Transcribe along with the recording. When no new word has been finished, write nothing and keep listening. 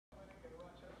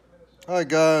Hi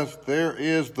guys, there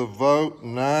is the vote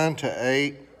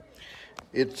 9-8.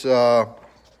 It's a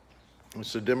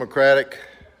Democratic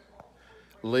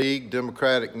League,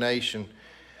 Democratic Nation.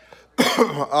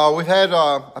 I've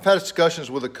had discussions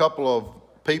with a couple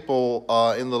of people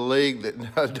in the league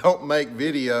that don't make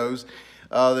videos.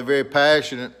 They're very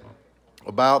passionate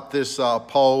about this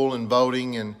poll and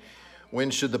voting and when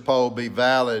should the poll be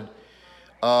valid.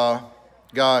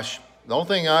 Gosh, the only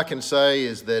thing I can say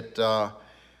is that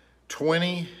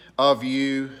 20 of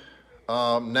you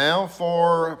now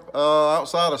for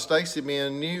outside of Stacy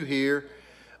being new here,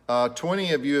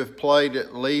 20 of you have played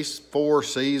at least 4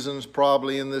 seasons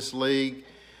probably in this league.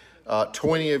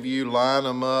 20 of you line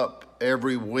them up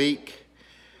every week.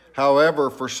 However,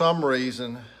 for some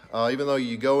reason, even though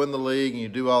you go in the league and you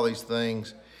do all these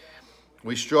things,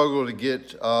 we struggle to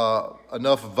get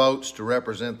enough votes to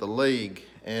represent the league.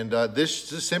 And this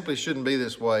simply shouldn't be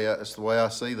this way. That's the way I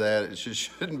see that. It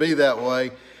shouldn't be that way.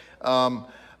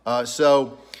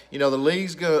 So, you know, the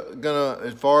league's gonna,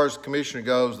 as far as the commissioner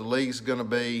goes, the league's gonna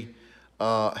be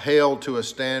held to a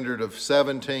standard of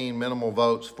 17 minimal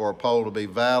votes for a poll to be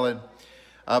valid.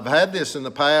 I've had this in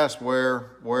the past where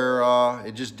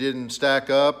it just didn't stack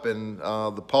up and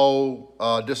the poll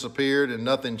disappeared and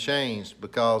nothing changed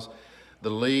because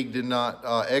the league did not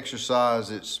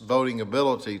exercise its voting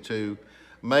ability to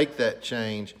make that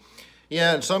change.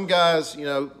 Yeah, and some guys, you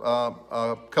know,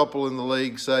 a couple in the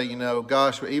league say, you know,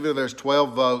 gosh, even if there's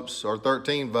 12 votes or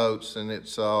 13 votes and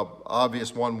it's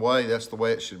obvious one way, that's the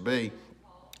way it should be.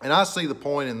 And I see the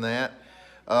point in that.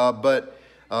 But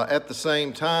at the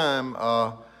same time,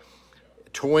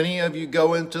 20 of you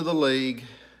go into the league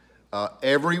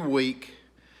every week.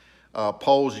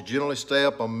 Polls generally stay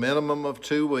up a minimum of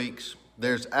 2 weeks.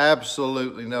 There's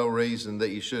absolutely no reason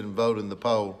that you shouldn't vote in the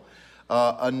poll.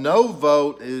 A no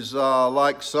vote is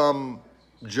like some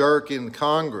jerk in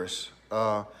Congress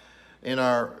in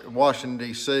our Washington,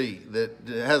 D.C. that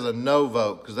has a no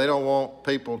vote because they don't want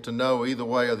people to know either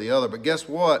way or the other. But guess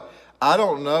what? I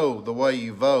don't know the way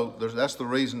you vote. That's the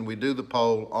reason we do the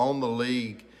poll on the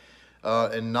league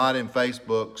and not in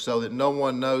Facebook so that no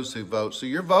one knows who votes. So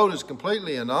your vote is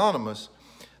completely anonymous.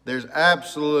 There's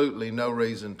absolutely no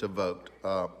reason to vote,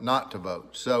 not to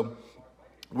vote. So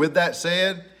with that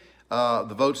said,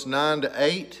 the vote's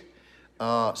 9-8.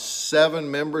 7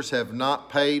 members have not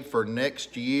paid for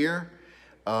next year.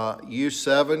 You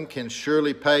 7 can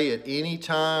surely pay at any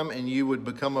time and you would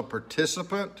become a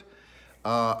participant.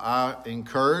 I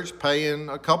encourage paying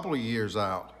a couple of years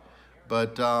out.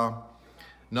 But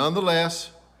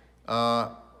nonetheless,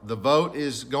 the vote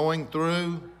is going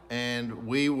through and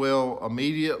we will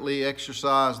immediately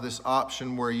exercise this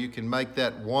option where you can make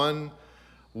that one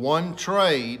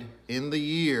trade in the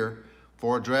year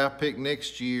for a draft pick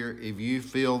next year if you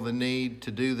feel the need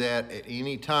to do that at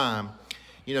any time.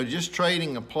 You know, just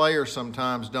trading a player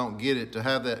sometimes don't get it. To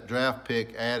have that draft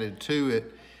pick added to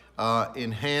it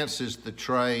enhances the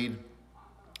trade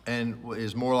and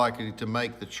is more likely to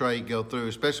make the trade go through,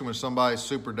 especially when somebody's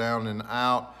super down and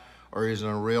out or is in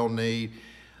a real need.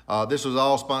 This was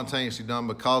all spontaneously done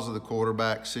because of the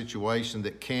quarterback situation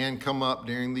that can come up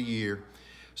during the year.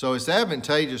 So it's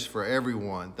advantageous for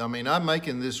everyone. I mean, I'm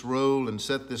making this rule and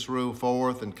set this rule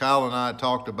forth, and Kyle and I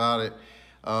talked about it.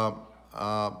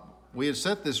 We had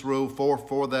set this rule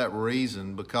for that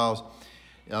reason because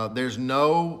there's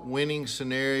no winning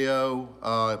scenario.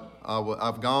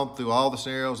 I've gone through all the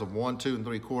scenarios of 1, 2, and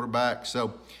 3 quarterbacks.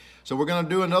 So we're going to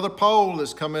do another poll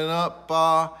that's coming up,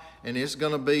 and it's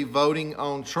going to be voting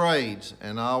on trades.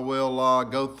 And I will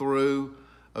go through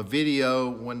a video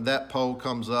when that poll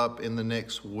comes up in the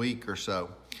next week or so.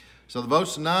 So the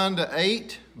vote's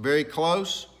 9-8, very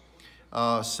close.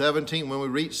 17, when we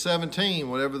reach 17,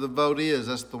 whatever the vote is,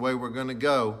 that's the way we're going to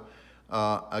go.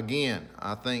 Again,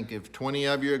 I think if 20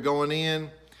 of you are going in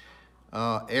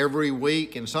every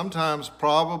week and sometimes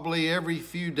probably every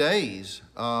few days,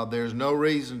 there's no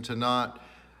reason to not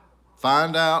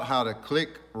find out how to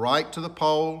click right to the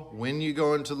poll when you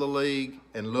go into the league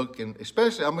and look, and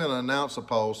especially I'm going to announce a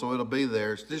poll, so it'll be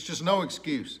there. There's just no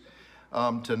excuse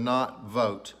to not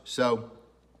vote. So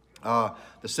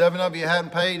the 7 of you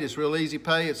hadn't paid, it's real easy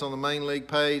pay. It's on the main league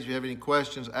page. If you have any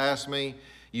questions, ask me.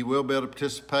 You will be able to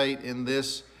participate in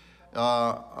this.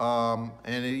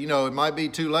 And you know, it might be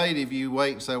too late if you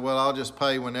wait and say, well, I'll just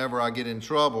pay whenever I get in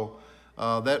trouble.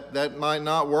 That might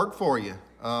not work for you.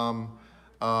 And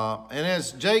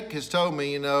as Jake has told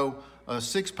me, you know, a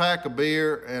 6-pack of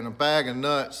beer and a bag of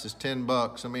nuts is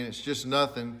 $10. I mean, it's just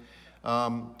nothing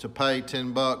to pay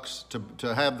 $10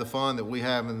 to have the fun that we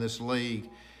have in this league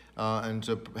and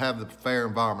to have the fair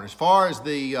environment. As far as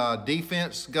the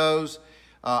defense goes,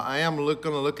 I am going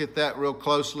to look at that real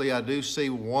closely. I do see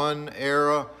one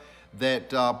error that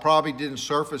probably didn't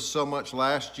surface so much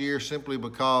last year simply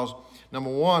because, number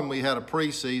one, we had a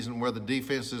preseason where the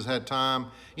defenses had time.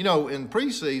 You know, in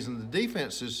preseason, the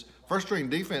defenses, first-string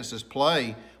defenses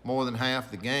play more than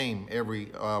half the game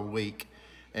every week,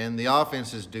 and the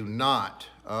offenses do not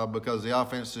because the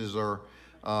offenses are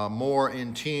more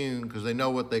in tune because they know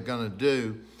what they're going to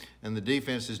do, and the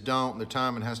defenses don't. The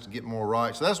timing has to get more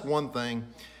right. So that's one thing.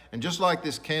 And just like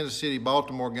this Kansas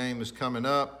City-Baltimore game is coming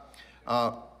up,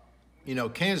 you know,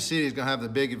 Kansas City is going to have the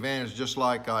big advantage just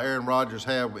like Aaron Rodgers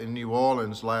had in New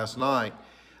Orleans last night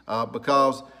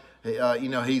because, you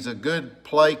know, he's a good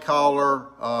play caller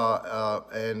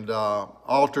and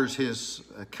alters his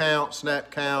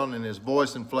snap count, and his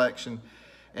voice inflection.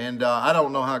 And I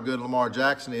don't know how good Lamar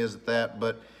Jackson is at that,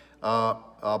 but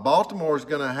Baltimore is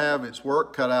going to have its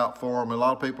work cut out for him. A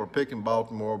lot of people are picking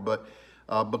Baltimore, but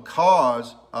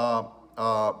because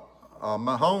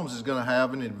Mahomes is going to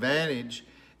have an advantage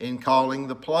in calling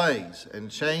the plays and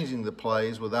changing the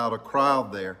plays without a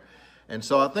crowd there. And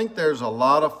so I think there's a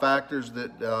lot of factors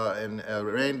that,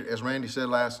 as Randy said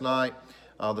last night,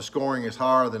 the scoring is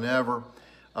higher than ever.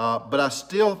 But I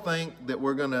still think that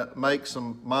we're going to make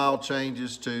some mild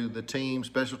changes to the team,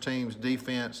 special teams,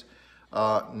 defense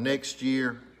next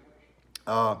year.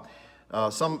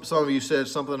 Some of you said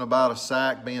something about a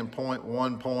sack being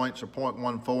 0.1 points or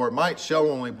 0.14. It might show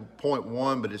only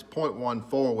 0.1, but it's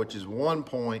 0.14, which is 1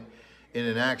 point in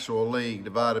an actual league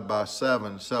divided by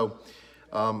 7. So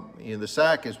you know, the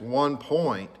sack is 1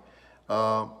 point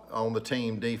on the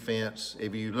team defense.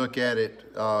 If you look at it,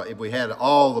 if we had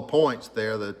all the points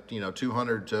there, the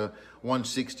 200 to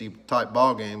 160 type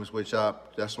ball games, which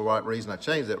that's the right reason I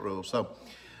changed that rule. So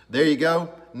there you go.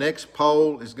 Next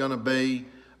poll is going to be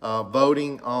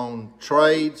voting on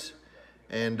trades,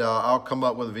 and I'll come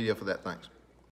up with a video for that. Thanks.